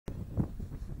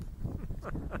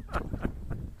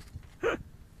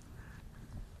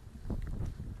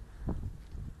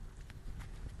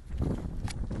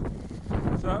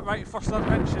right, Fossil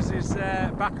Adventures is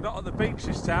back, not on the beach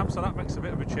this time, so that makes a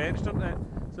bit of a change, doesn't it?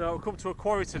 So we've come to a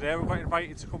quarry today. We've got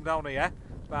invited to come down here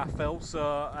by Phil,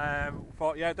 so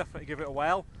thought, yeah, definitely give it a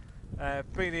whirl.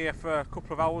 Been here for a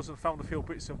couple of hours and found a few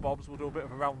bits and bobs. We'll do a bit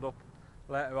of a roundup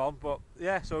later on, but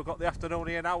yeah, so we've got the afternoon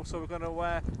here now, so we're going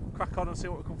to crack on and see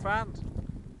what we can find.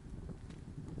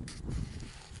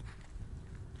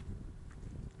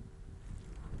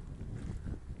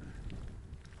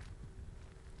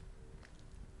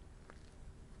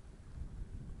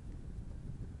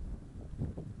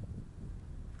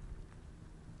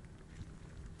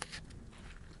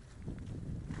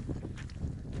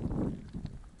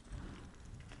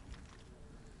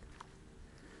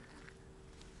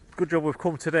 Good job we've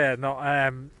come today,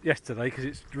 not yesterday, because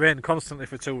it's rained constantly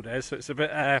for 2 days, so it's a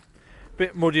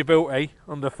bit muddy booty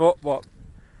underfoot, but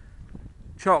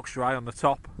chalk's dry on the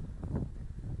top.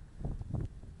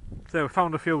 So we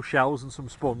found a few shells and some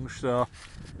sponge, so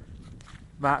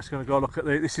Mark's going to go look at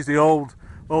this is the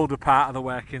older part of the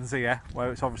workings here,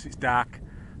 where it's obviously dark.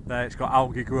 There it's got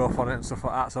algae growth on it and stuff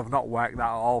like that, so I've not worked that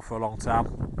at all for a long time.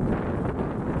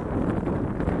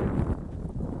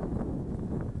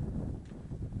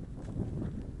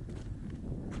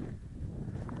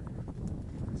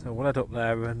 So we'll head up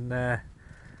there and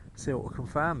see what we can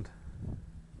find.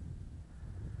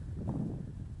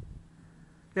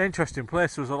 Yeah, interesting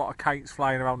place. There was a lot of kites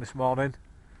flying around this morning.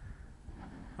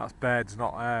 That's birds,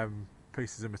 not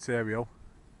pieces of material.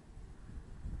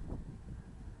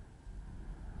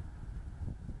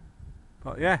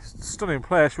 But yeah, stunning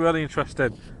place, really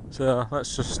interesting. So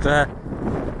let's just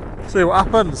see what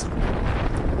happens.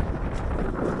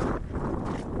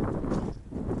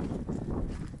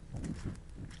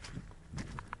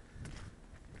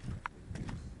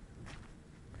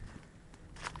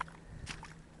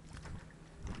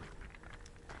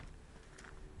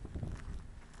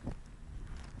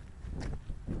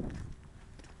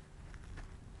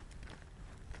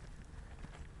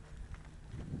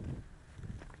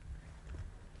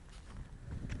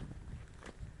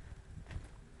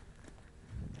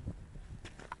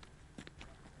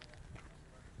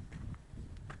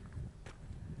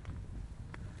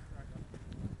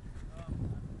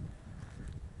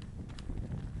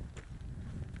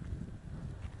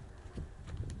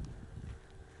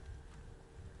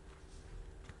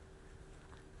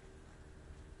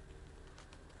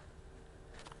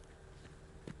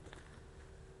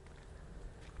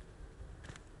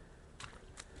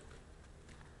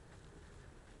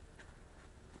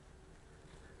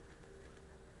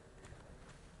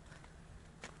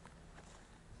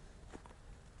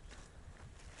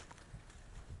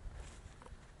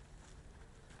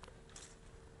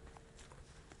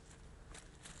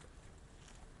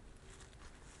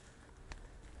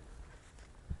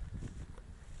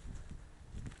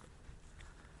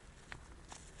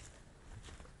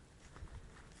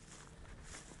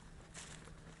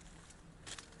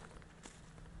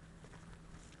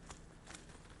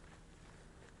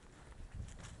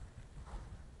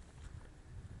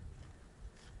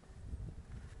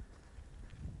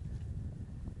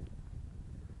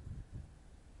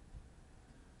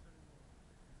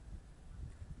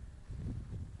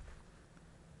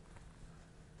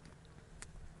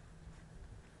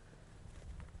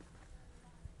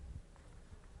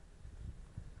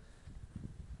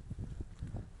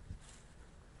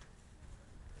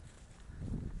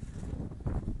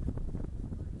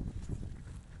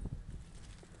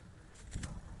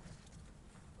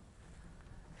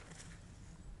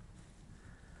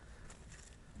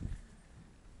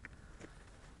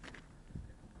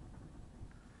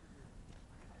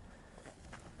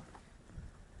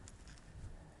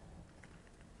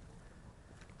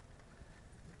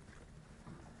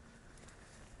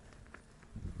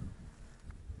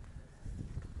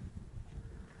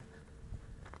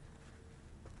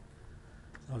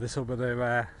 So this will be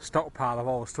the stockpile of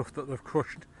all the stuff that they've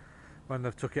crushed when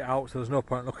they've took it out, so there's no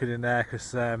point looking in there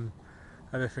because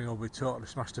everything will be totally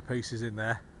smashed to pieces in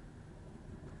there.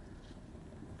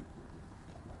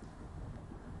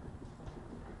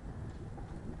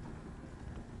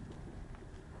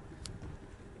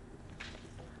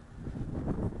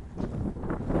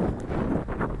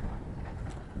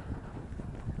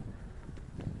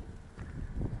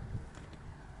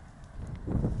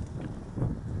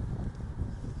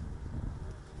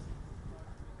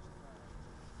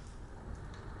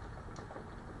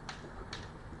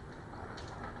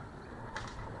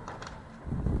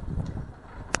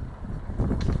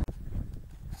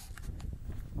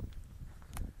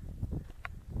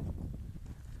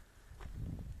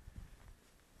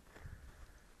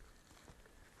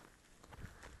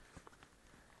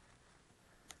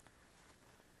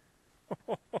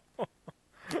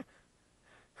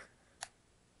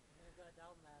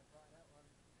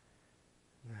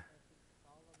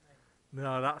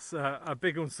 No, that's a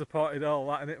big unsupported hole,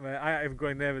 that, isn't it, mate? I ain't even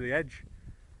going near the edge.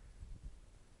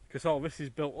 Because all this is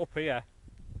built up here.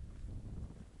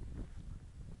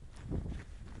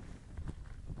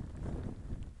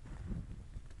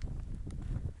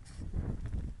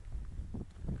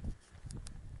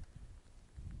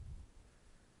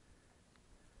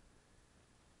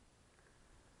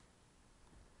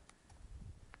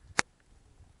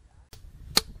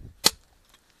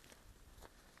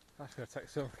 That's going to take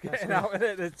some getting out of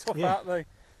it. They're tough, aren't they?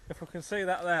 If we can see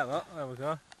that there, look, there we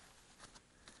go.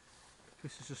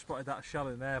 Chris has just spotted that shell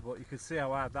in there, but you can see how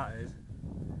hard that is.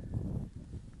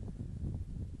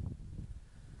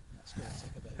 That's going to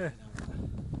take a bit of it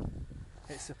out.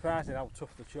 It's surprising how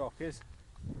tough the chalk is.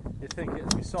 You'd think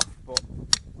it'd be soft, but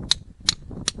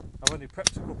I've only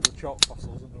prepped a couple of chalk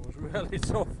fossils and it was really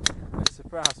tough. It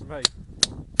surprised me.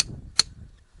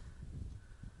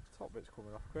 Top bit's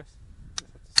coming off, Chris.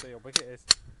 Just have to see how big it is.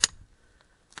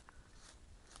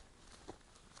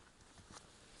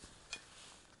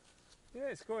 Yeah,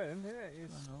 it's going in, isn't it?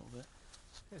 A little bit.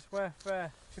 It's worth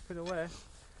chipping away.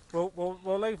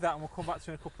 We'll leave that and we'll come back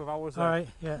to it in a couple of hours. Alright,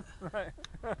 yeah. Right.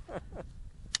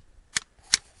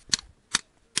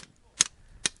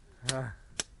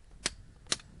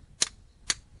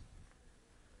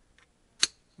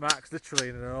 Mark's literally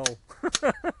in an hole.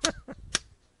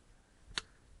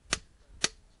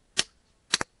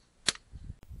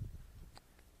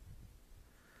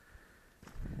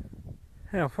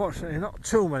 Yeah, unfortunately not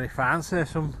too many fans. There's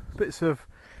some bits of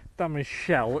damaged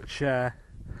shell which I've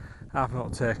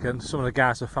not taken. Some of the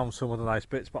guys have found some of the nice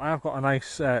bits, but I've got a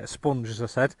nice sponge, as I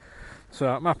said, so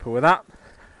I'm happy with that.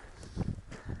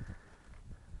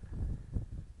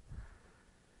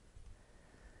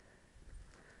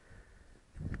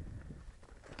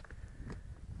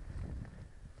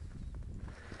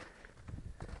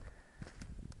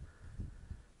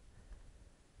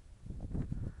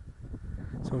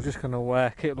 So we're just going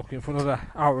to keep looking for another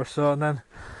hour or so, and then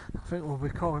I think we'll be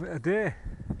calling it a day.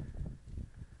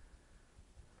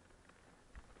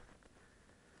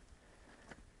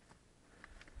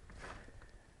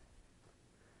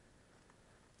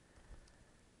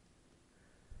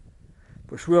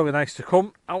 But it's really nice to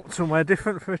come out somewhere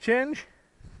different for a change.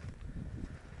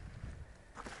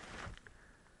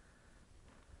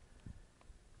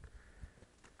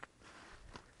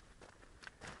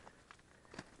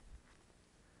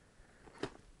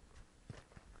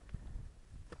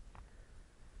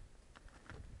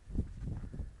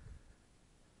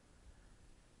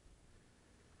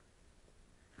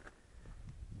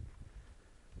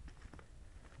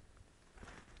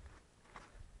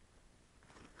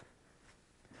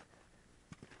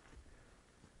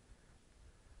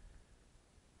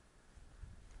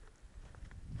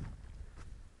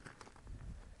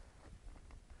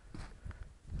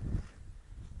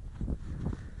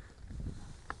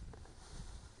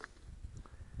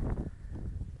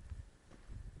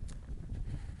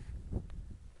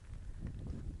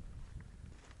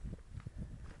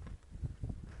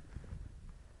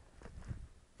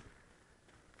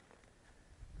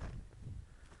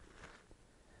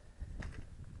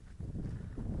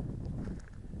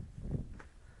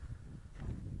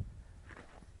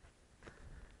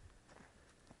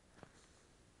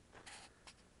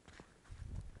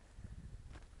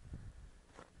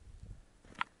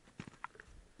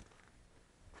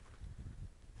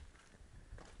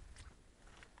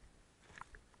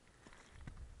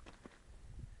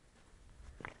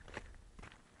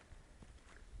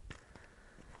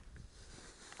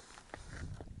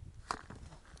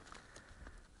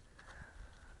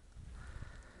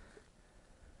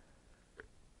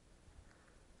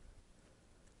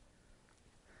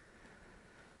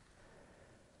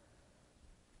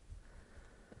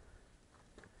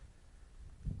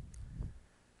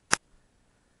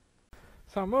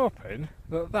 So I'm hoping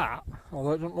that,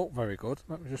 although it doesn't look very good,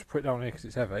 let me just put it down here because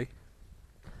it's heavy,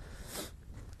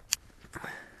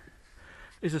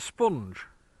 is a sponge.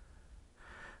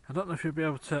 I don't know if you'll be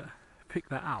able to pick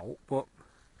that out, but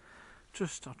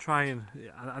just I'll try and,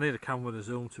 I need a camera with a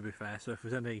zoom, to be fair, so if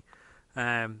there's any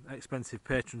expensive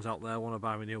patrons out there want to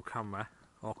buy me a new camera,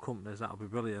 or companies, that'll be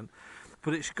brilliant.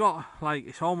 But it's got like,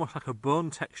 it's almost like a bone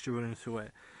texture running through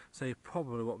it, so you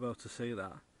probably won't be able to see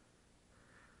that.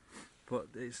 But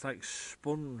it's like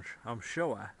sponge, I'm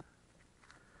sure,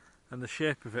 and the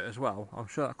shape of it as well, I'm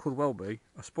sure that could well be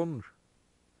a sponge.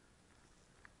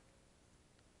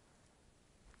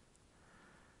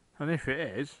 And if it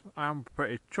is, I'm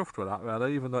pretty chuffed with that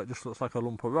really, even though it just looks like a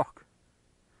lump of rock.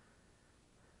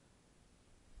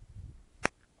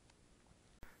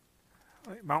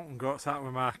 Like mountain goats, that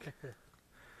we, Mark.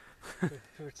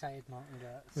 For retired mountain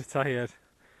goats. Retired.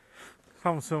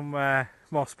 Found some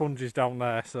more sponges down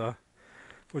there, so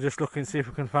we're just looking to see if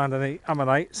we can find any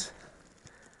ammonites.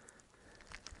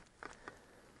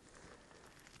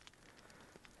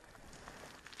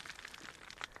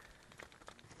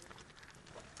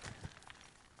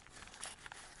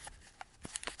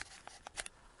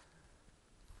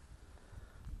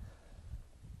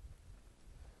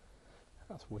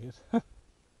 That's weird.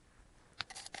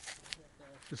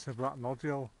 Just a black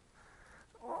nodule.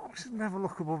 Oh, we should never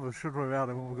look above us, should we,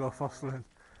 really, when we go fossling?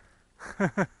 I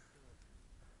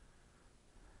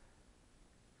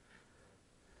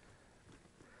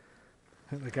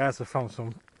think the guys have found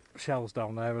some shells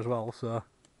down there as well, so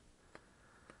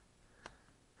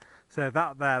that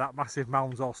there, that massive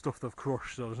mound's all stuff they've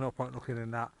crushed, so there's no point looking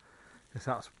in that, because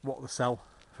that's what they sell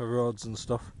for roads and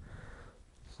stuff.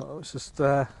 So let's just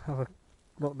have a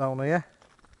look down here.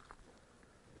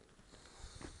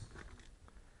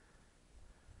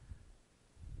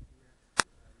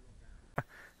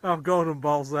 Oh, golden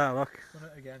balls there, look. Done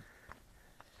it again.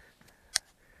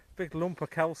 Big lump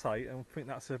of calcite, and I think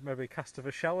that's maybe a cast of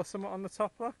a shell or something on the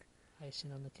top, look.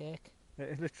 Icing on the cake.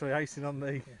 It's literally icing on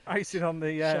the Shell on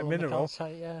the mineral.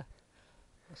 calcite, yeah.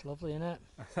 That's lovely, isn't it?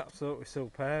 That's absolutely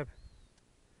superb.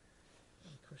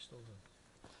 Crystals.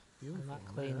 Beautiful. And that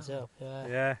cleans up,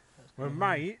 yeah.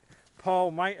 Yeah.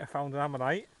 Paul might have found an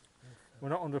ammonite. We're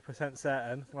not 100%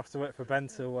 certain. We'll have to wait for Ben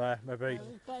to maybe.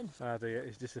 Ben. Oh dear,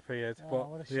 he's disappeared. Oh,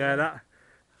 what But a yeah, shame.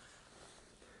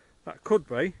 that could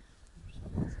be.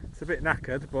 It's a bit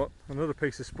knackered, but another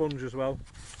piece of sponge as well.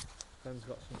 Ben's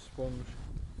got some sponge.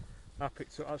 I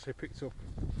actually picked up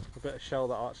a bit of shell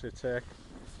that I'll actually take.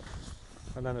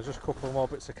 And then there's just a couple more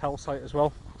bits of calcite as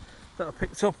well that I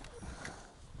picked up.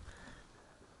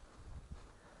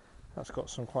 That's got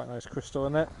some quite nice crystal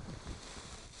in it.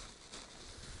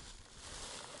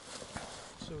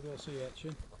 So we'll see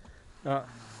etching. Yeah,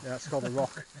 it's called a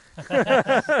rock.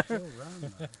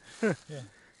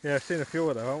 Yeah, I've seen a few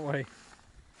of them, haven't we?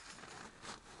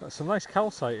 Got some nice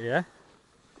calcite here.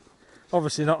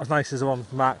 Obviously not as nice as the one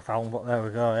Mark found, but there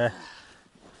we go, yeah.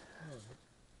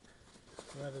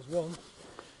 Well, there's one.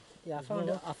 Yeah, I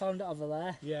found it over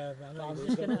there. Yeah, I know. I'm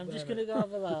just gonna go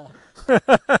over there.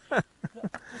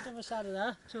 Just on the side of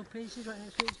there, two pieces right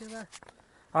next to each other.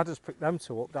 I just picked them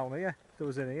two up down here. There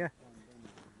was in here.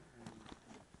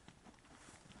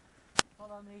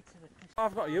 Follow me to the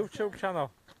I've got a YouTube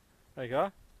channel. There you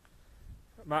go.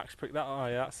 Mark's picked that. Oh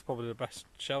yeah, that's probably the best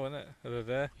shell in it of the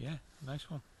day. Yeah, nice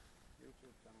one.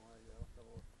 YouTube channel,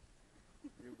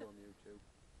 you go on YouTube.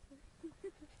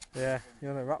 Yeah, you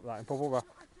want to wrap that in bubble wrap. I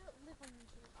don't live on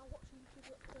YouTube. I watch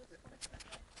YouTube at first.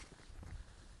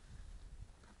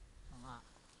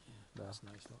 Yeah, that's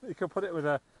nice. Look. You can put it with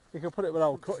our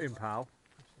cutting pal.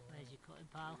 Where's your cutting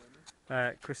pal?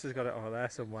 Chris has got it over there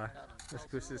somewhere.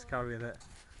 Chris is carrying it.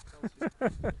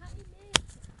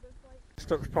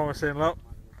 Looks promising, look.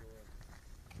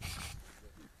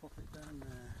 Pop it down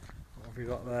there. What have you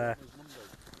got there?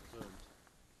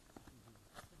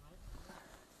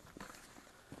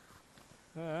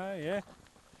 Yeah.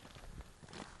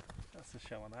 That's a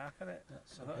shell and a half, isn't it? I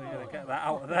don't think you're going to get that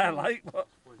out of there, like, but...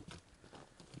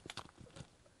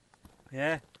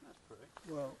 Yeah.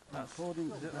 Well, That's, according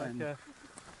to is it Ben, like a...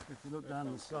 if you look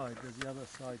down the side, there's the other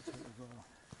side to it as well.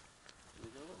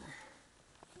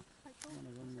 One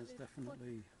of them, there's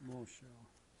definitely more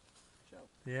shell.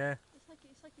 Yeah. It's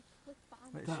like a cliff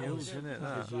band. It's huge, isn't it?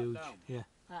 That is That? huge. Yeah.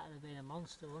 That would have been a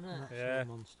monster, wouldn't it? Yeah. A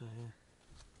monster, yeah.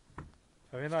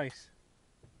 Very nice.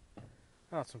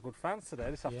 Oh, had some good fans today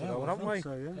this afternoon, I haven't we? think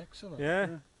so, yeah. Excellent. Yeah.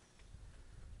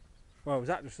 Well, was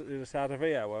that just at the other side of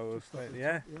here where we was Just off like, the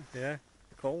yeah, top, yeah,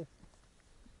 cool.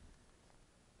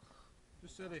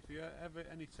 Just said if you ever,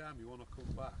 any time you want to come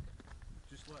back,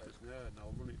 just let us know and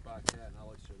I'll run it back here and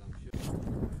Alex said I'm sure.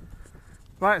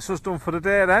 Right, so it's done for the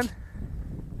day then.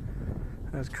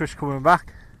 There's Chris coming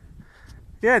back.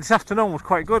 Yeah, this afternoon was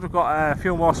quite good. We've got a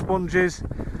few more sponges,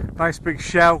 nice big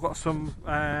shell, got some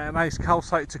nice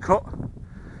calcite to cut.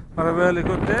 Had a really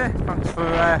good day. Thanks for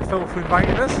Phil for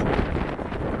inviting us.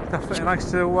 Definitely nice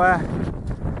to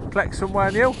collect somewhere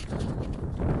new.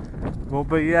 We'll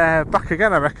be back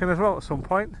again, I reckon, as well at some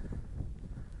point.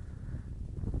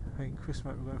 I think Chris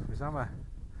might be going for his hammer.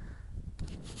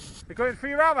 You're going for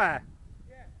your hammer?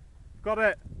 Yeah. Got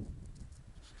it.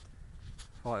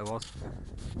 Thought it was.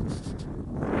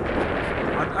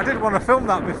 I didn't want to film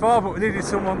that before, but we needed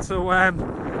someone to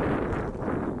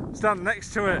stand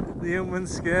next to it, the human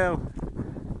scale.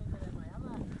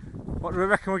 What do we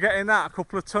reckon we're getting that? A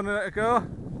couple of ton in it a go?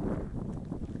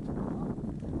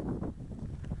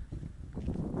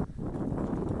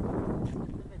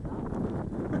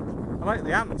 I like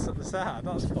the ants at the side,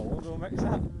 that's cool. I wonder what makes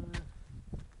that.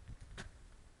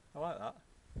 I like that.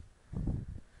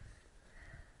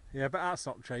 Yeah, but that's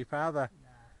not cheap, are they?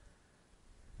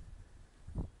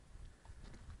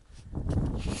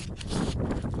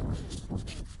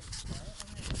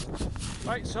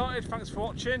 Right, sorted, thanks for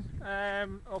watching.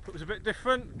 Hope it was a bit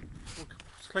different. We'll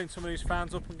clean some of these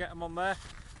fans up and get them on there.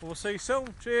 And we'll see you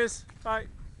soon. Cheers, bye.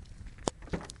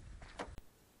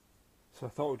 So I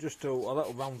thought we'd just do a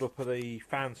little roundup of the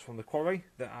fans from the quarry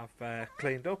that I've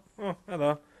cleaned up. Oh,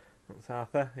 hello. That's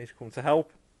Arthur, he's come to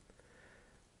help.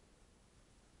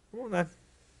 Come on then.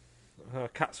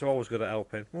 Cats are always good at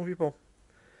helping. Move your bum.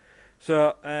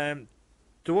 So,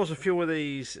 there was a few of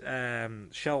these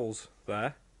shells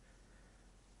there,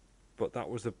 but that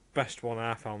was the best one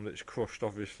I found. It's crushed,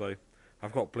 obviously.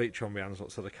 I've got bleach on my hands,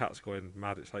 so the cat's going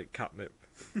mad. It's like catnip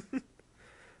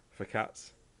for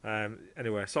cats.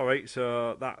 Anyway, sorry.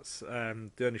 So that's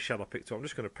the only shell I picked up. I'm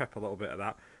just going to prep a little bit of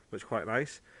that, which is quite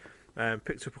nice.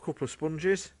 Picked up a couple of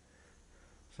sponges.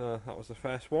 So that was the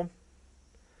first one.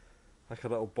 Like a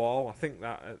little ball. I think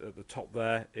that at the top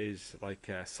there is like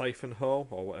a siphon hole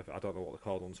or whatever. I don't know what they're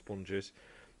called on sponges.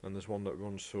 And there's one that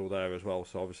runs through there as well.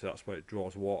 So obviously that's where it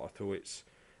draws water through its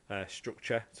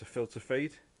structure to filter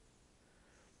feed.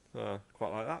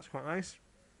 Quite like that. It's quite nice.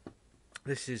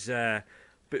 This is a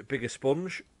bit bigger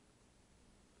sponge.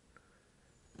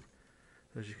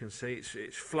 As you can see,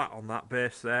 it's flat on that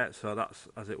base there. So that's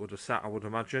as it would have sat, I would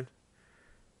imagine.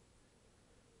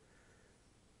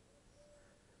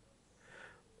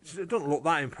 It doesn't look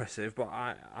that impressive, but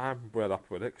I'm well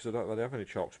up with it because I don't really have any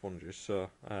chalk sponges. So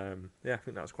yeah, I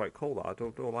think that's quite cool. That I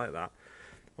don't like that.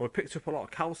 And we picked up a lot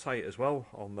of calcite as well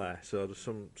on there. So there's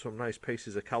some nice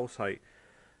pieces of calcite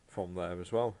from there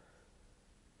as well.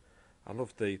 I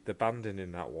love the banding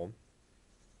in that one.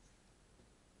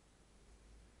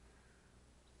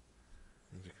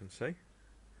 As you can see,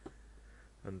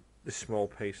 and this small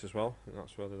piece as well. I think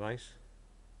that's really nice.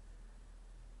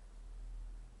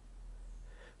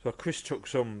 So Chris took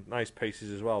some nice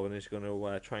pieces as well, and he's going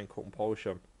to try and cut and polish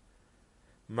them.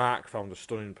 Mark found a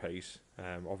stunning piece,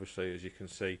 obviously, as you can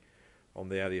see on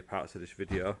the earlier parts of this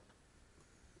video.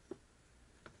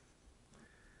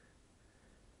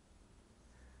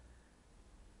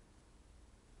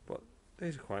 But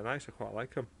these are quite nice, I quite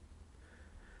like them.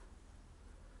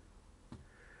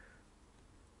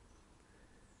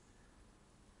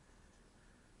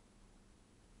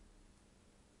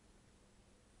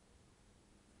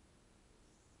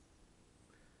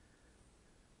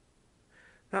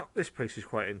 Now, this piece is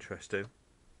quite interesting.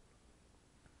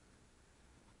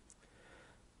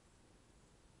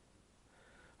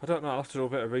 I don't know, I'll have to do a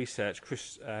bit of research.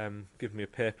 Chris gave me a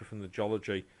paper from the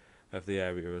geology of the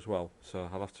area as well, so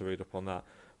I'll have to read up on that.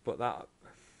 But that,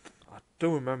 I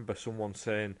do remember someone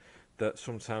saying that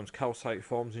sometimes calcite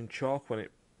forms in chalk when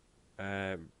it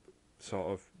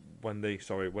when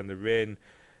the rain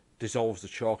dissolves the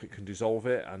chalk, it can dissolve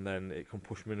it, and then it can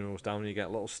push minerals down and you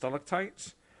get little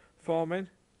stalactites forming.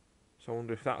 So I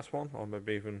wonder if that's one, or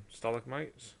maybe even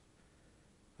stalagmites.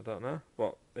 I don't know,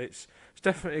 but it's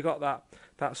definitely got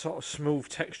that sort of smooth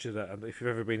texture that, if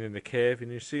you've ever been in a cave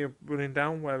and you see them running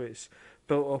down where it's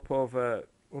built up over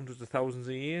hundreds of thousands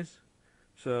of years.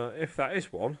 So if that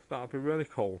is one, that'll be really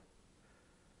cool.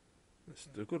 It's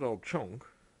a good old chunk,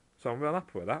 so I'm real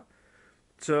happy with that.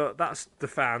 So that's the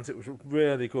fans. It was a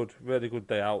really good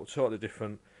day out, totally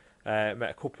different. Met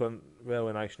a couple of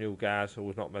really nice new guys who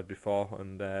we've not met before,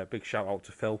 and big shout out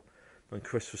to Phil and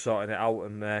Chris for sorting it out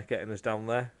and getting us down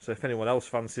there. So if anyone else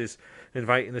fancies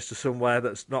inviting us to somewhere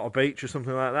that's not a beach or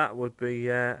something like that, would be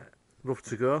love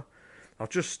to go. I'll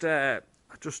just take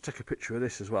a picture of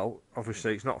this as well.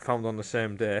 Obviously it's not found on the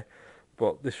same day,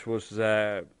 but this was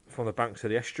from the banks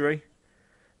of the estuary,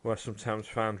 where I sometimes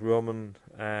find Roman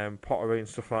pottery and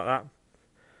stuff like that.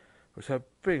 It's a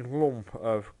big lump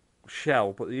of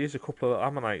shell, but there is a couple of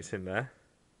ammonites in there.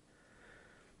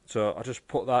 So I just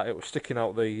put that, it was sticking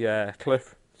out the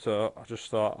cliff, so I just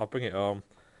thought I'll bring it home,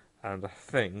 and I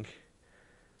think,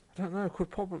 I don't know,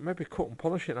 could probably maybe cut and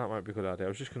polish it. That might be a good idea. I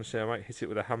was just going to say I might hit it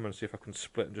with a hammer and see if I can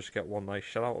split and just get one nice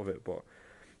shell out of it, but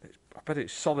I bet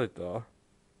it's solid though.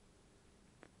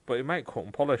 But it might cut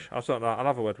and polish. I don't know. I'll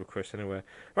have a word with Chris anyway.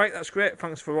 Right, that's great.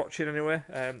 Thanks for watching anyway.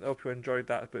 Hope you enjoyed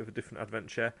that. A bit of a different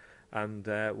adventure, and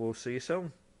we'll see you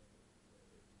soon.